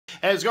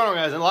Hey, what's going on,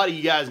 guys? And a lot of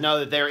you guys know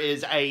that there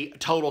is a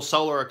total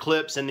solar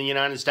eclipse in the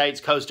United States,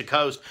 coast to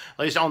coast,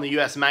 at least on the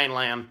U.S.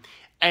 mainland.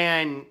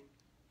 And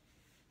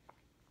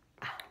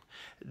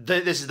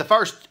this is the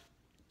first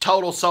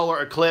total solar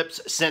eclipse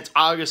since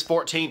August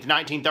 14th,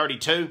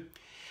 1932.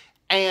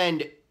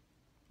 And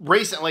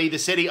recently, the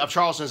city of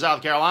Charleston,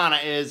 South Carolina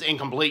is in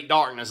complete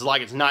darkness. It's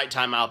like it's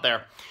nighttime out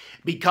there.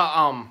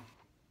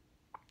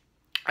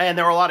 And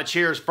there were a lot of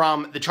cheers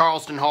from the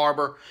Charleston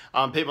Harbor.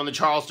 People in the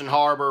Charleston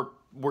Harbor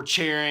were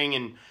cheering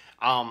and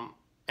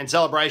in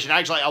celebration.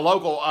 Actually, a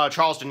local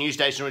Charleston news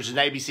station, which is an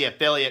ABC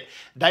affiliate,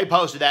 they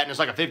posted that, and it's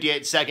like a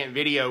 58-second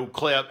video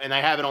clip, and they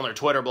have it on their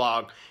Twitter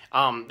blog.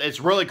 It's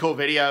a really cool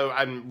video,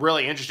 and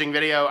really interesting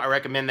video. I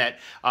recommend that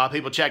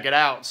people check it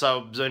out.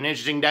 So it's an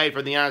interesting day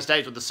for the United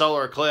States with the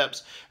solar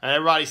eclipse, and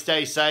everybody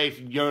stay safe.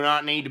 You do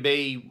not need to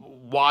be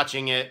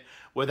watching it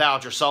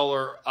without your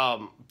solar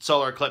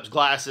eclipse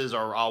glasses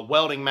or a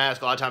welding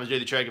mask. A lot of times do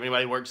the trick if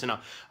anybody works in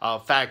a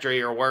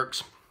factory or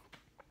works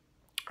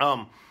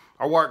in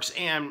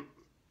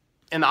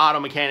the auto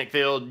mechanic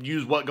field.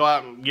 Go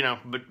out and,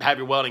 but have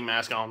your welding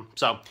mask on.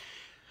 So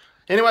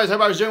anyways,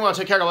 everybody's doing well.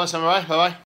 Take care. God bless. Bye-bye. Bye-bye.